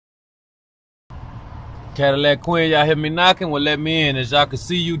Cadillac Queen, y'all hear me knocking? Well, let me in. As y'all can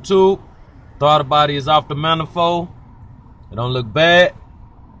see, YouTube, throttle body is off the manifold. It don't look bad.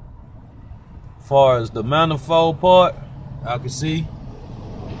 As far as the manifold part, y'all can see,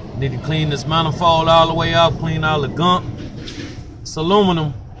 need to clean this manifold all the way off, clean all the gunk. It's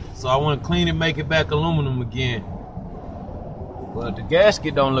aluminum, so I want to clean it, make it back aluminum again. But the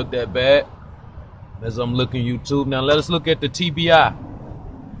gasket don't look that bad as I'm looking YouTube. Now let us look at the TBI.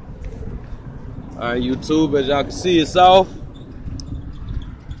 Alright, YouTube, as y'all can see, it's off.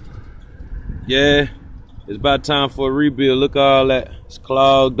 Yeah, it's about time for a rebuild. Look at all that. It's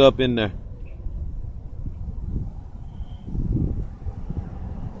clogged up in there.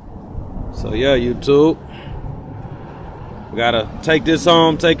 So yeah, YouTube, we gotta take this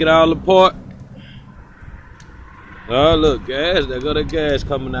home, take it all apart. Oh, look, gas. There go the gas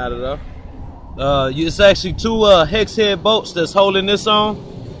coming out of there. It's actually two hex head bolts that's holding this on.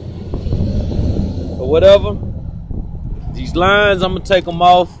 Or whatever. These lines, I'm gonna take them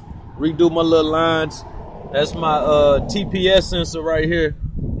off, redo my little lines. That's my TPS sensor right here.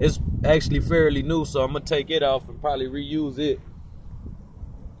 It's actually fairly new, so I'm gonna take it off and probably reuse it.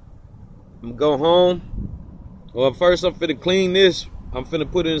 I'm gonna go home. Well, first I'm finna clean this. I'm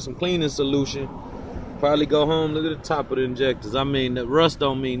finna put in some cleaning solution. Probably go home, look at the top of the injectors. I mean, the rust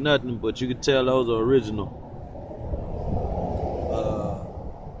don't mean nothing, but you can tell those are original.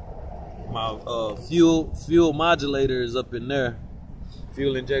 My fuel modulator is up in there.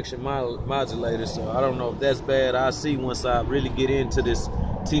 Fuel injection modulator, so I don't know if that's bad. I'll see once I really get into this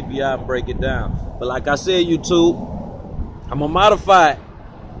TBI and break it down. But like I said, YouTube, I'm gonna modify it.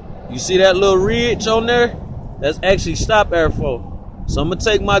 You see that little ridge on there? That's actually stop airflow. So I'm gonna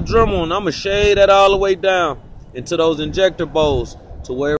take my Dremel and I'm gonna shade that all the way down into those injector bowls to where